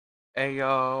Hey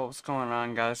yo, what's going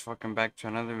on guys? Welcome back to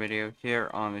another video here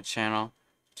on the channel.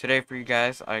 Today for you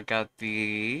guys, I got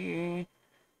the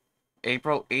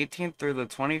April 18th through the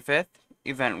 25th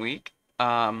event week.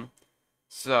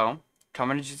 So,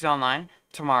 coming to GT Online,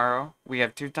 tomorrow, we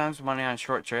have 2 times money on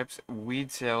short trips, weed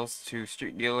sales to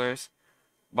street dealers,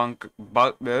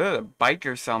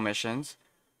 biker sell missions,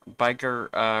 biker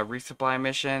resupply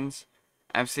missions,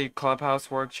 MC Clubhouse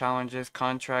work challenges,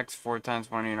 contracts, 4 times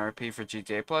money in RP for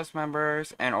GTA Plus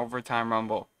members, and overtime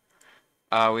rumble.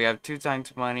 We have 2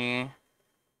 times money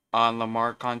on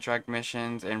Lamar contract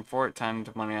missions and 4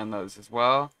 times money on those as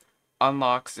well.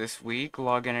 Unlocks this week.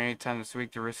 Log in anytime this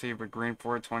week to receive a green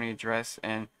 420 dress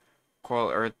and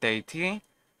Coil Earth Day tea.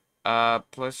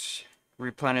 Plus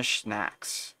replenish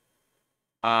snacks.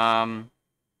 Um,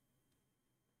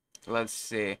 let's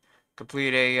see.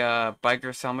 Complete a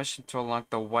biker sell mission to unlock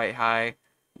the white high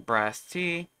brass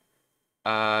tee.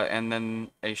 And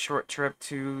then a short trip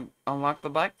to unlock the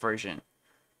black version.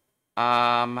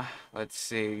 Let's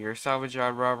see. Your salvage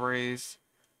yard robberies,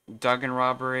 Duggan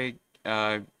robbery,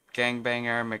 gangbanger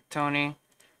McTony.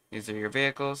 These are your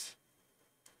vehicles.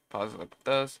 Pause and look at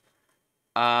those.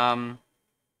 A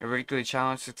weekly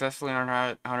challenge successfully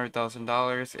earned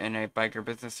 $100,000 in a biker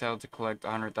business sale to collect a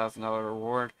 $100,000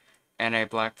 reward and a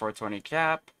black 420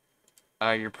 cap.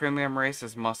 Your premium race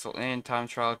is Muscle In, Time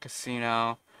Trial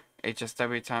Casino,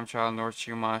 HSW Time Trial North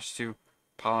Chumash to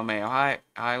Palomeo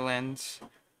Highlands.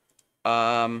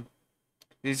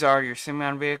 These are your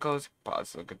Simeon vehicles.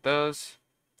 Pause, look at those.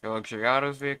 Your luxury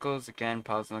autos vehicles. Again,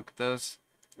 pause and look at those.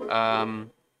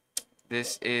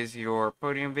 This is your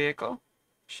podium vehicle.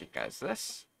 Show you guys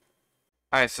this.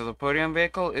 Alright, so the podium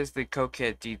vehicle is the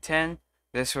Coquette D10.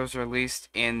 This was released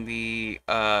in the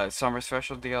Summer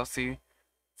Special DLC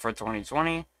for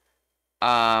 2020.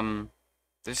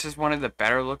 This is one of the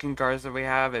better looking cars that we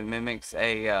have. It mimics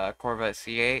a Corvette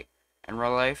C8 in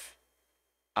real life.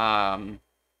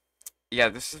 Yeah,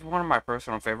 this is one of my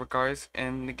personal favorite cars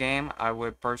in the game. I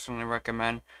would personally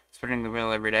recommend spinning the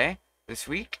wheel every day this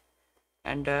week.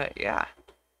 And, yeah.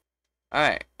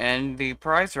 Alright, and the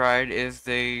prize ride is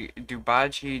the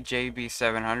Dubaji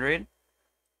JB700.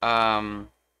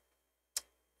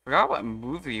 Forgot what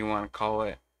movie you want to call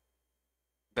it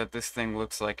that this thing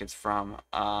looks like it's from.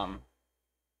 I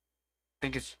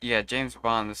think it's, yeah, James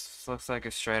Bond. This looks like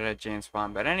it's straight out James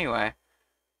Bond. But anyway,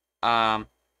 not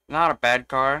a bad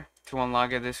car. To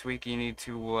unlock it this week, you need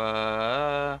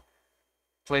to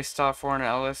place top 4 in an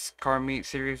LS Car Meet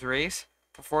Series race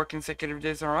for 4 consecutive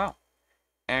days in a row.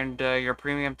 And your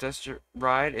premium test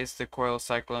ride is the Coil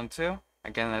Cyclone 2.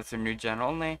 Again, that's a new gen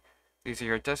only. These are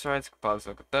your test rides. Pause,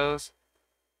 look at those.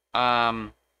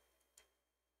 And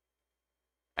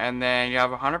then you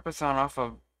have 100% off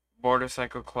of Border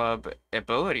Cycle Club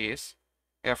abilities.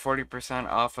 You have 40%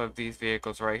 off of these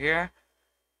vehicles right here.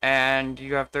 And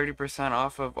you have 30%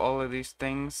 off of all of these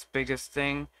things. Biggest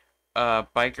thing,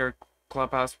 biker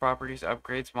clubhouse properties,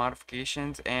 upgrades,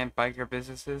 modifications, and biker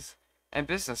businesses and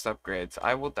business upgrades.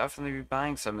 I will definitely be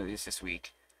buying some of these this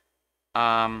week.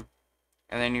 And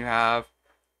then you have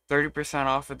 30%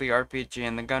 off of the RPG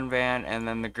and the gun van, and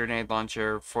then the grenade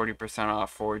launcher, 40%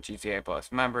 off for GTA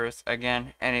Plus members.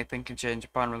 Again, anything can change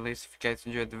upon release. If you guys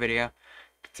enjoyed the video,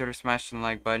 consider smashing the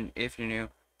like button. If you're new,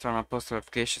 turn on post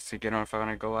notifications so you get notified when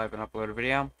I go live and upload a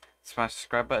video. Smash the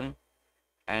subscribe button.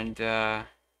 And I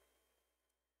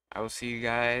will see you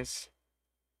guys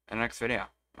in the next video.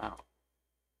 Wow.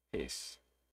 Peace.